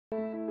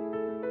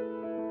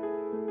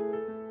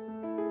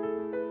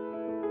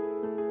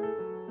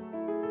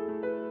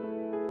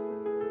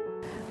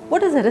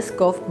What is the risk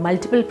of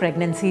multiple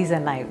pregnancies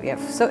and IVF?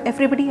 So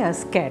everybody is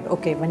scared.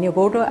 Okay, when you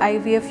go to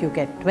IVF, you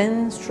get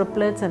twins,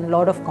 triplets and a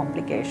lot of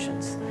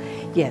complications.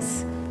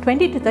 Yes,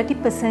 20 to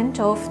 30%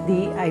 of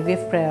the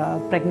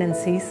IVF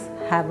pregnancies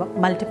have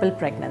multiple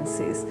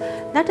pregnancies.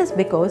 That is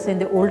because in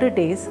the older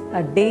days,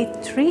 a day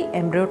 3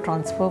 embryo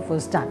transfer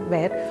was done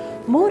where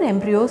more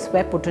embryos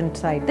were put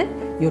inside the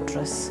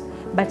uterus.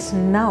 But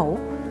now,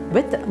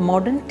 with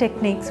modern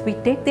techniques, we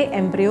take the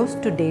embryos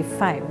to day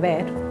 5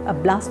 where a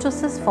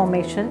blastocyst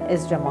formation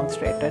is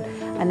demonstrated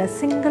and a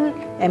single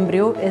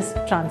embryo is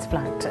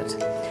transplanted.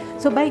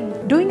 So by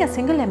doing a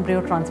single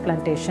embryo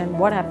transplantation,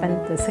 what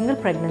happens? The single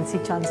pregnancy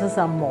chances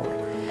are more.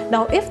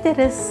 Now if there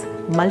is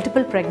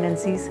multiple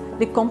pregnancies,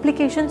 the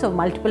complications of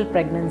multiple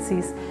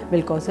pregnancies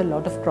will cause a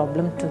lot of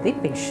problem to the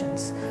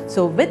patients.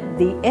 So with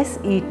the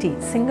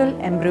SET, single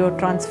embryo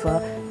transfer,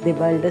 the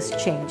world is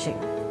changing.